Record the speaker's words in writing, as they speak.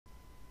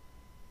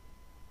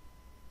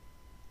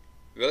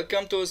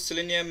Welcome to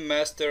Selenium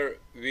Master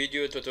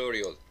video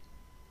tutorial.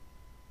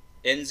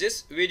 In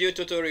this video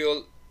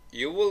tutorial,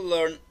 you will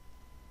learn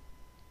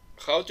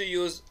how to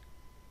use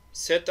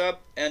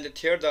setup and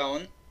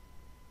teardown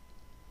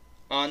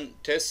on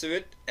test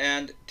suite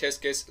and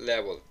test case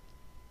level.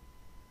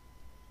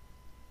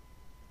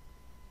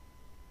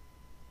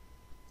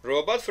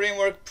 Robot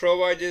Framework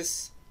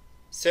provides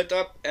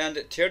setup and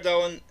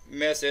teardown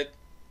method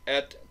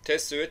at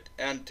test suite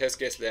and test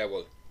case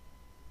level.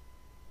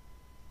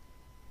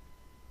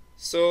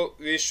 So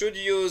we should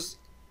use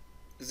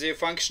the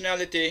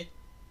functionality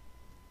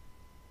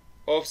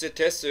of the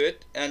test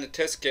suite and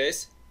test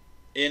case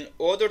in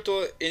order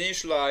to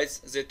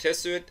initialize the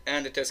test suite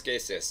and the test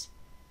cases.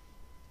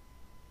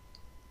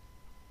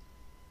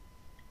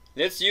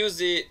 Let's use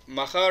the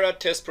Mahara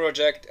test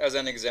project as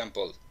an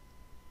example.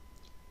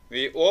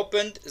 We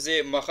opened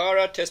the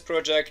Mahara test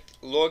project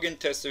login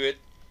test suite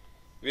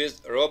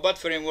with Robot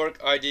Framework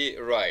ID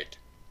right.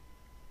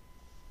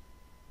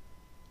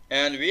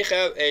 And we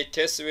have a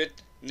test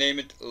suite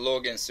named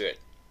login suite.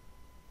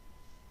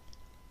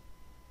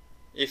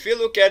 If you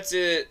look at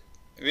the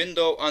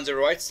window on the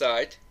right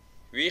side,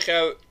 we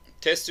have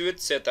test suite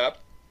setup,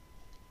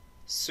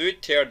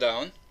 suite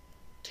teardown,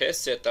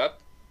 test setup,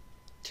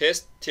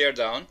 test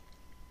teardown,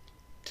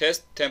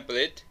 test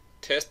template,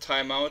 test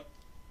timeout,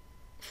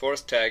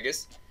 force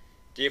tags,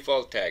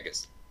 default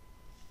tags.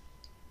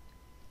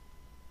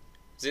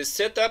 The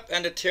setup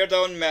and the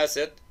teardown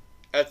method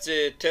at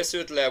the test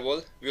suite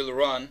level will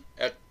run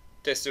at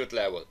test suite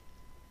level.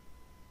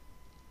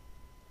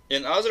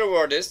 In other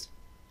words,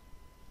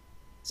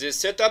 the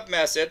setup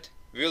method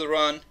will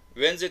run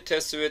when the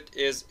test suite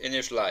is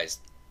initialized,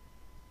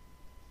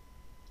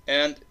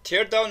 and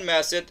teardown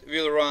method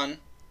will run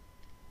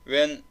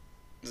when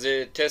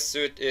the test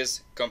suite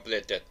is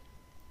completed.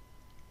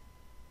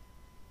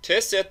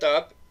 Test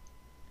setup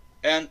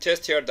and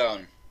test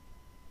teardown.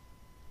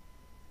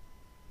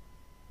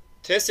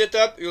 Test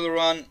setup will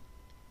run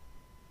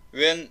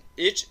when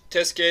each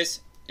test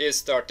case is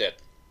started,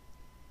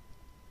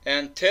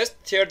 and test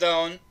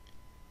teardown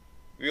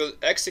will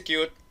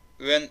execute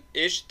when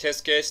each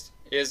test case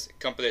is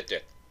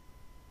completed.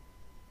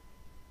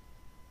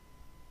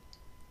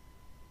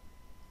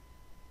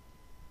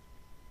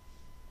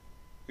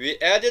 We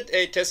added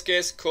a test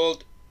case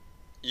called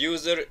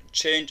user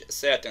change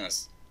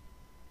settings.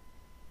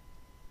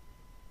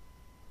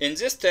 In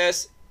this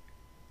test,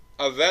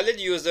 a valid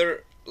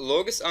user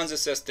logs on the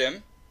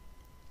system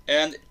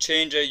and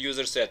change a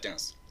user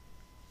settings.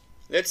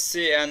 Let's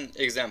see an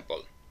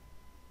example.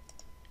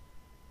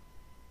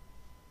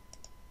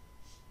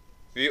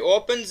 We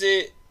opened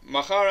the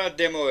Mahara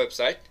demo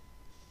website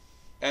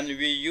and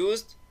we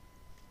used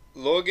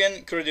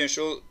login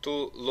credential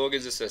to log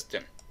in the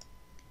system.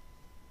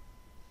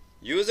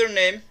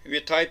 Username,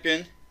 we type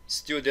in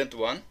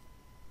student1.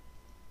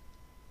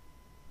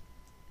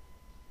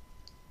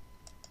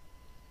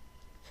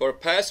 For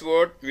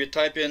password, we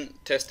type in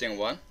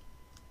testing1.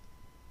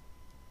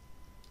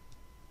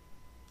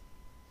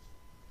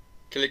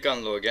 Click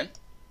on login.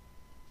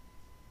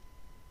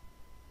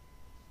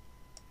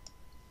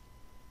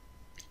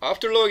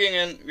 After logging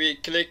in, we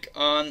click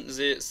on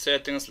the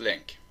settings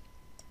link.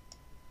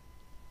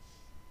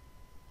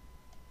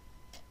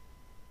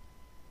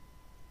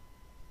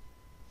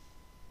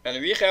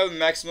 And we have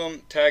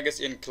maximum tags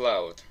in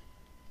cloud.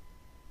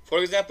 For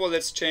example,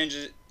 let's change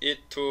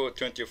it to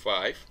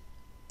 25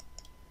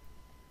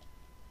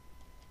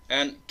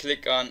 and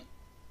click on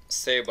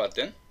save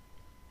button.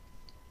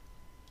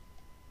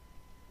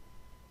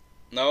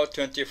 Now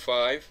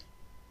 25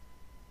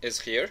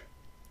 is here,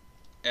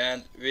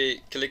 and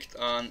we clicked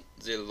on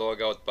the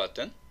logout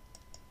button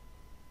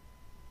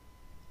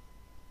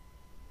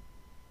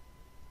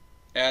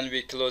and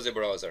we close the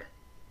browser.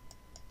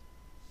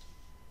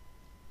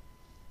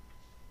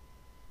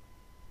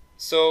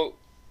 So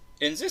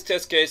in this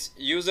test case,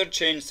 user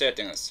change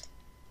settings.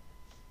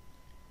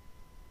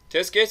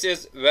 Test case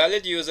is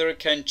valid user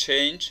can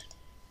change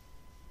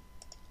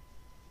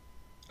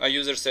a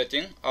user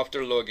setting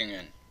after logging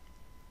in.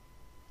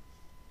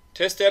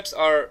 Test steps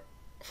are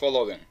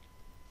following.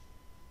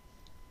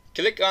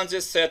 Click on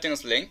this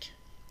settings link,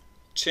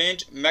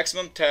 change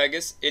maximum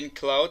tags in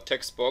cloud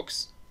text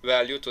box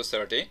value to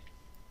 30.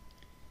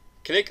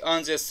 Click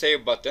on the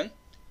save button.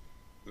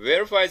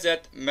 Verify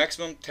that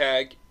maximum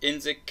tag in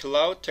the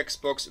cloud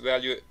text box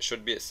value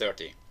should be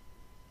 30.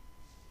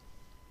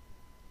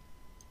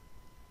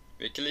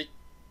 We click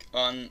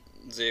on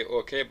the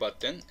OK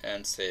button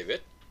and save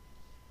it.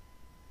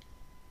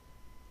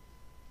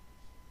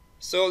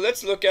 So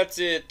let's look at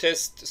the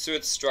test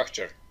suite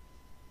structure.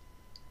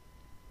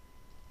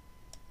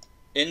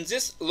 In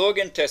this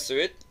login test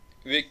suite,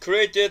 we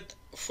created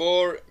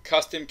 4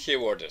 custom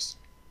keywords.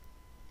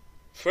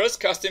 First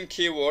custom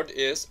keyword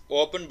is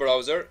open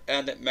browser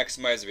and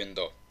maximize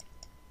window.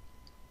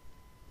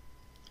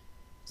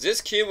 This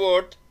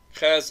keyword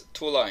has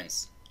 2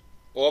 lines,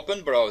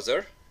 open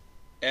browser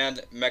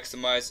and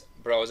maximize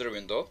browser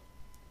window.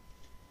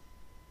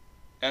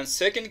 And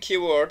second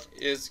keyword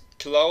is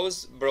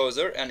close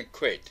browser and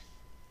quit.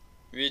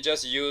 we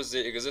just use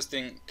the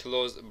existing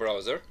closed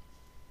browser.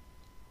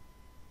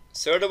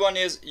 Third one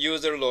is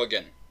user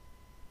login.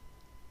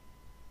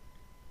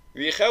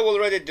 We have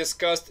already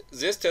discussed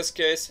this test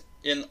case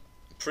in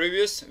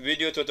previous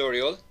video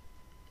tutorial.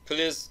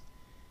 Please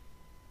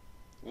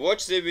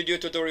watch the video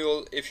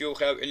tutorial if you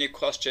have any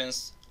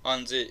questions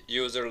on the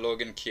user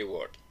login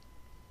keyword.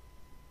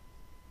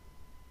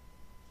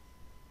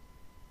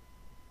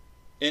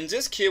 In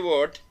this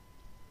keyword,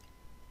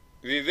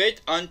 we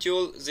wait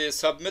until the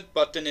submit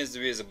button is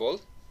visible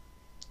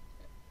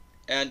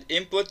and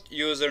input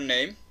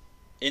username,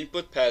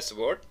 input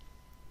password,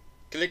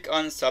 click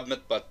on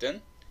submit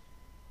button,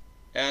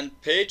 and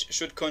page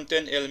should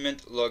contain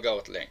element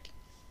logout link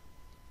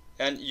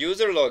and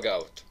user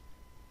logout.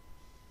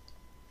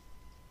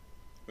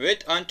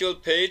 Wait until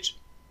page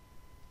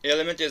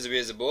element is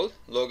visible,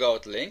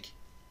 logout link,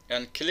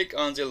 and click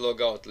on the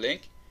logout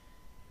link.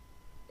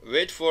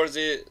 Wait for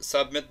the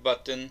submit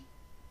button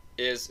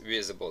is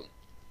visible.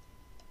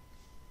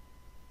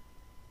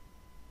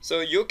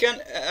 So you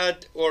can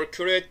add or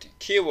create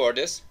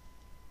keywords.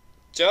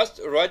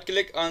 Just right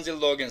click on the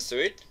login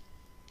suite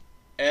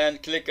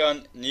and click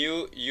on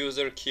new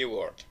user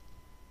keyword.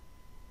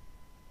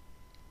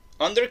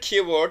 Under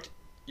keyword,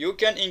 you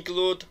can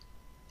include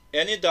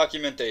any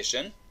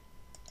documentation,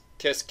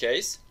 test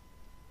case,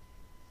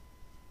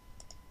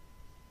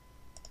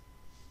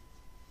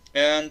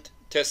 and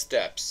test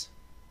steps.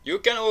 You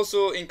can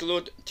also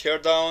include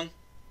teardown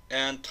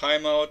and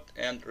timeout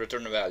and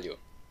return value.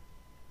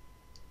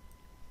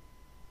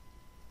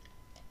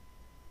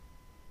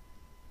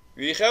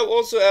 We have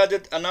also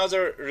added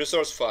another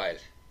resource file,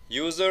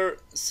 user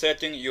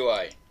setting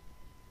UI.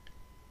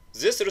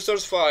 This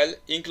resource file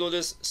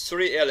includes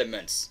 3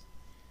 elements: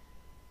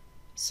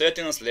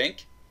 settings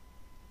link,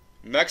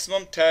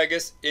 maximum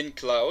tags in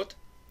cloud,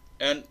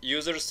 and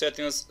user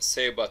settings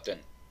save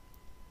button.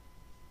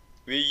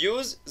 We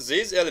use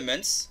these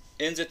elements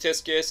in the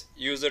test case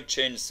user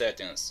change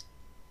settings.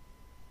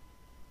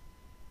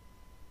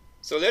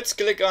 So let's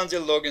click on the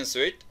login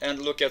suite and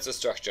look at the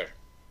structure.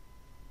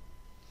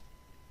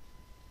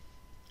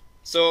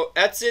 So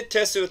at the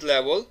test suite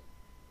level,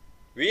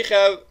 we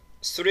have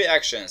 3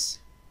 actions.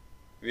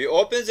 We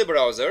open the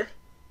browser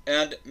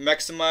and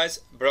maximize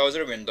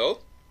browser window.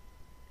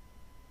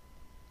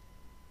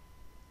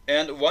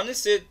 And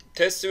once the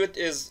test suite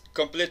is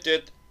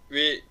completed,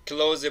 we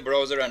close the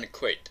browser and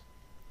quit.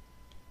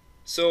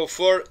 So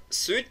for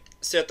suite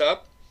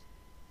setup,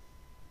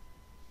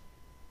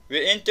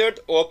 we entered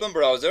open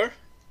browser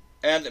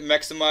and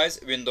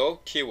maximize window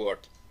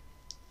keyword.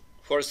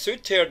 For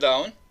suite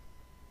teardown,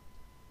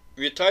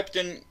 we typed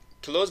in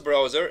close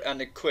browser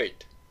and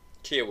quit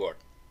keyword.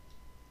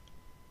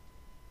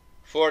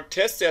 For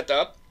test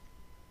setup,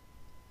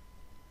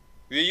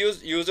 we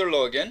use user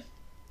login.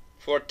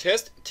 For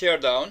test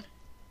teardown,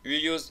 we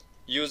use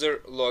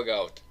user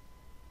logout.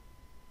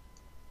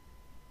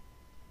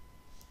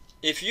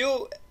 If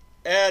you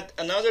add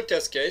another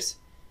test case,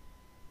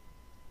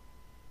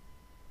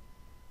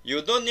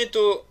 you don't need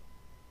to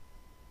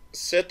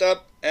set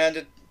up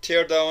and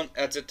tear down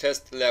at the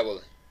test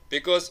level,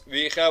 because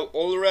we have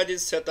already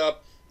set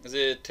up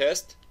the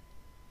test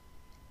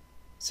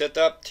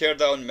setup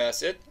teardown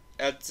method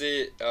at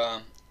the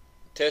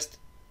test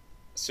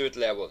suite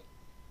level.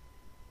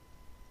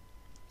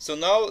 So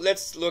now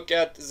let's look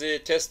at the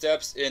test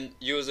steps in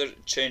user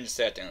change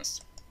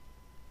settings.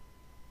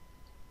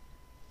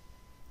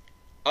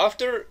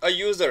 After a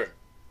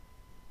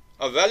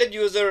valid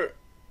user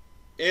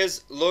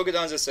is logged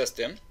on the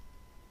system,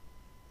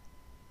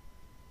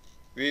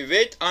 we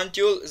wait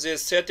until the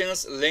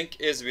settings link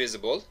is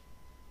visible,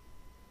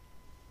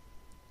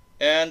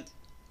 and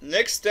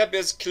next step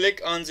is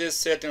click on the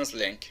settings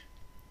link.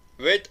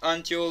 Wait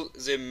until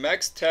the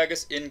max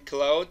tags in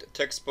cloud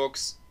text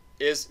box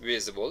is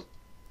visible.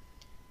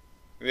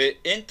 We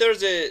enter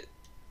the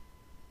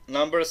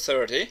number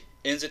 30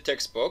 in the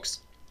text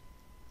box.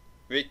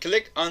 We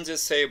click on the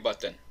save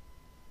button.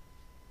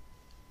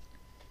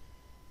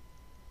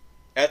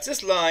 At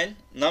this line,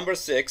 number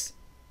 6,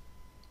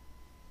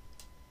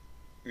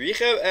 we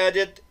have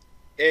added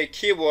a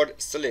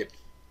keyword sleep.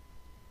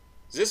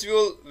 This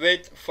will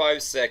wait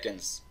 5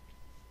 seconds.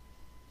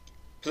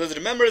 Please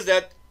remember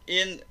that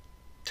in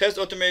test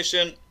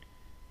automation,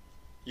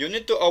 you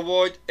need to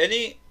avoid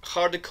any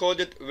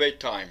hard-coded wait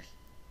time.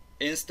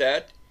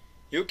 Instead,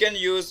 you can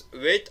use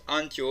wait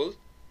until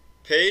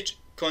page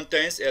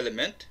contains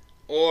element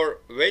or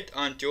wait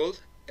until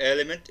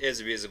element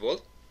is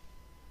visible.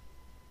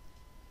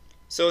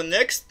 So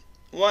next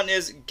one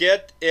is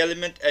get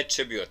element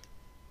attribute.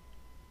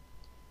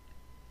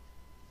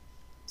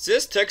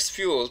 This text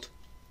field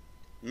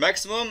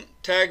maximum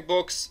tag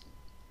box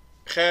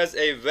has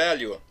a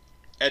value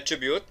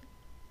attribute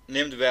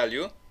named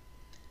value.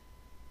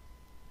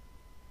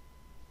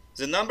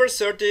 The number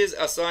 30 is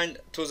assigned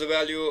to the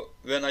value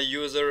when a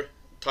user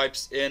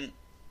types in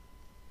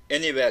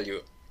any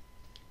value.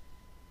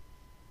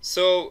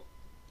 So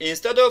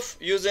instead of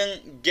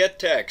using get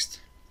text,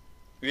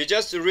 we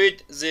just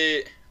read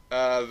the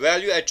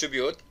value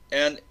attribute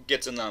and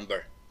get the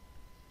number.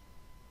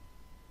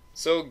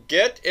 So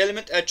get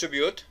element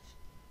attribute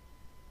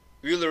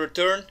will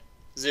return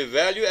the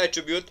value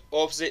attribute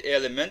of the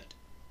element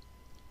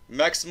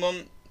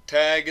maximum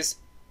tags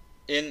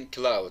in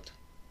cloud.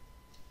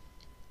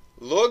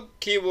 Log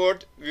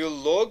keyword will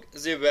log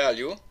the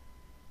value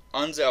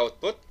on the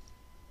output.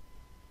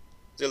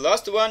 The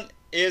last one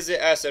is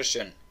the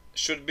assertion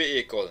should be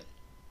equal.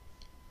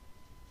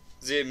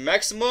 The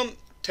maximum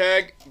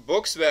tag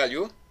box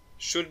value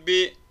should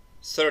be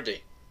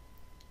 30.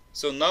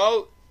 So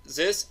now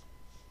this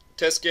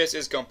test case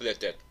is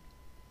completed.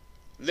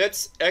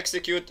 Let's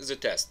execute the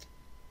test.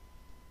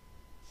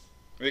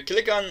 We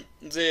click on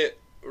the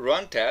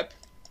Run tab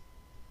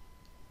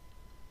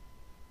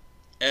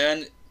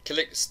and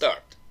click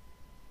Start.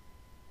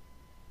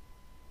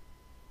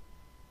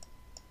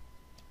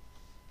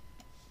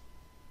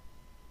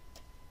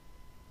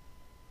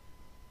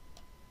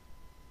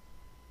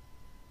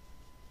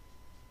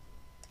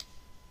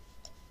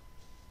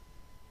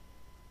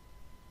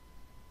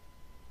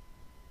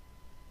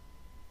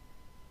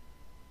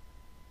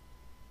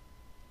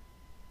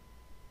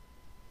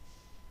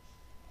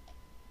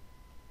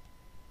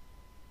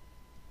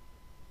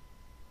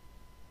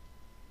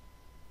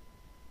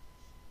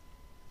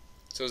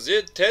 So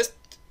the test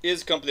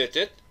is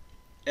completed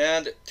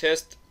and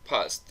test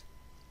passed.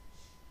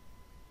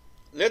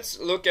 Let's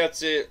look at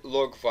the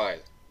log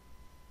file.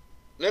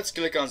 Let's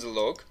click on the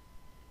log.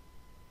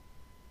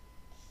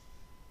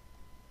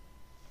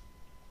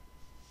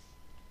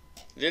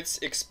 Let's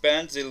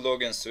expand the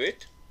login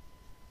suite.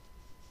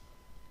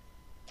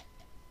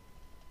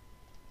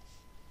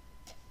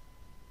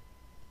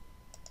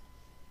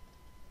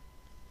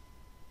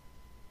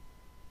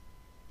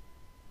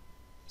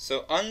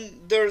 So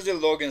under the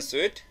login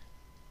suite,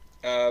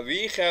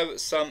 we have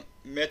some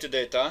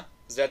metadata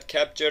that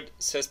captured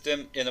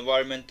system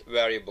environment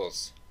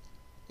variables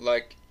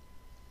like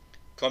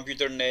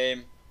computer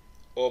name,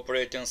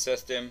 operating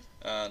system,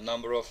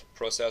 number of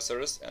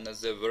processors, and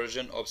the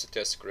version of the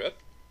test script.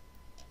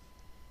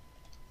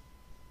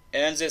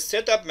 And the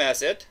setup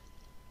method,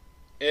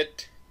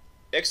 it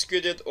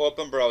executed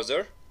open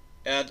browser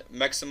and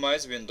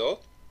maximize window,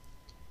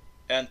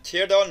 and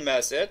teardown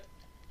method,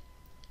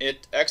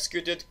 it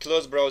executed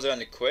close browser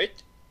and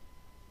quit.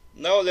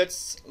 Now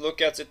let's look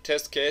at the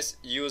test case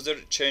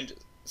user change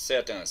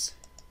settings.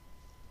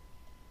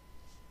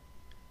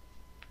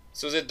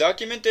 So the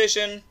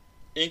documentation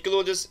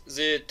includes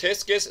the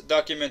test case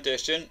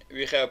documentation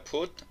we have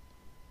put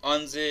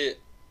on the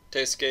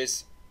test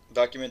case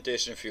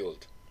documentation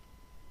field.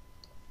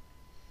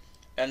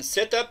 And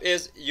setup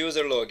is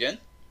user login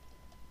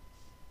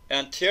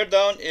and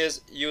teardown is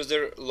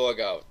user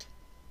logout.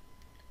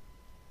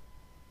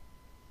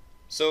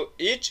 So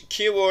each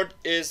keyword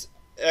is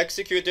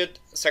executed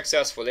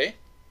successfully.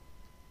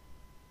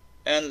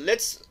 And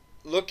let's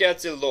look at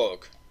the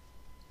log.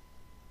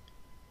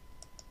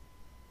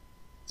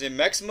 The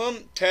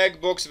maximum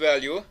tag box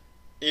value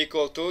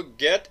equal to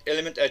get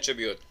element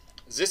attribute.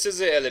 This is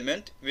the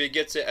element, we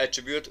get the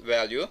attribute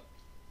value.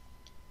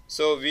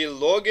 So we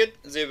log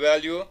it, the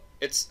value,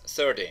 it's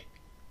 30.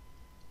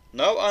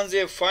 Now on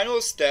the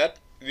final step,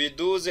 we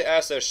do the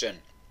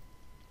assertion.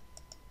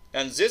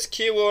 And this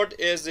keyword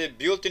is the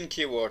built-in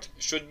keyword,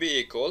 should be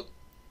equal.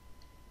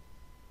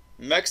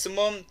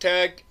 Maximum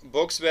tag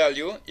box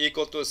value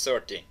equal to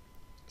 30.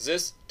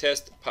 This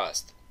test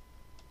passed.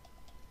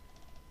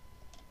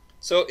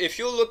 So if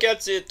you look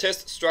at the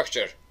test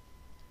structure,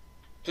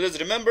 please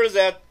remember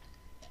that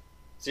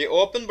the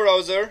open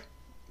browser,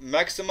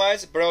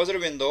 maximize browser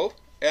window,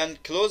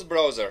 and close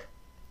browser.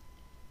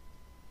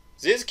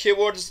 These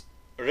keywords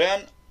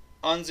ran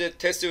on the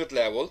test suite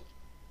level,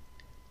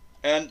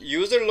 and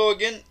user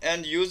login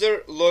and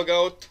user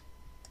logout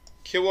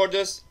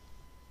keywords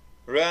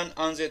ran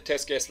on the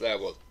test case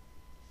level.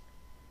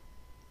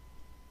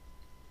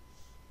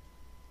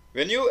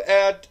 When you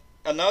add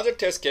another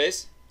test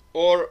case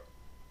or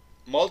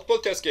multiple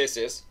test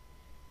cases,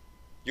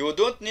 you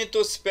don't need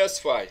to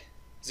specify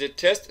the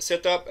test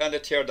setup and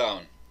the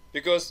teardown,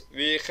 because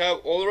we have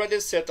already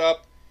set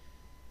up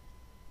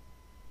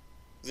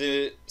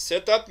the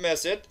setup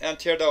method and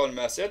teardown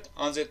method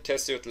on the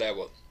test suite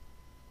level.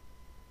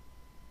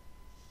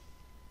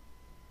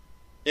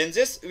 In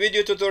this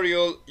video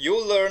tutorial, you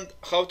learned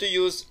how to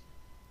use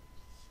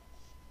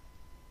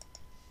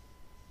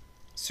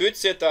suite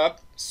setup,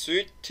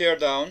 suite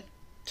teardown,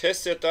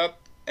 test setup,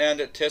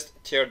 and test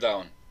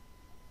teardown.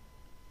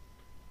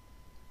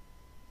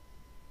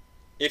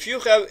 If you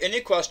have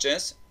any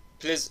questions,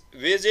 please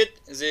visit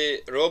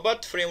the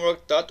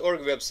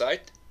robotframework.org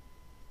website.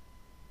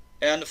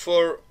 And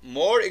for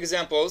more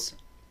examples,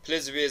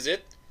 please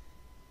visit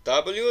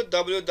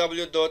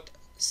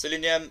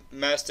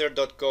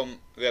www.seleniummaster.com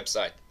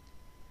website.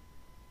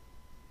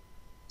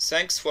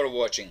 Thanks for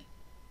watching.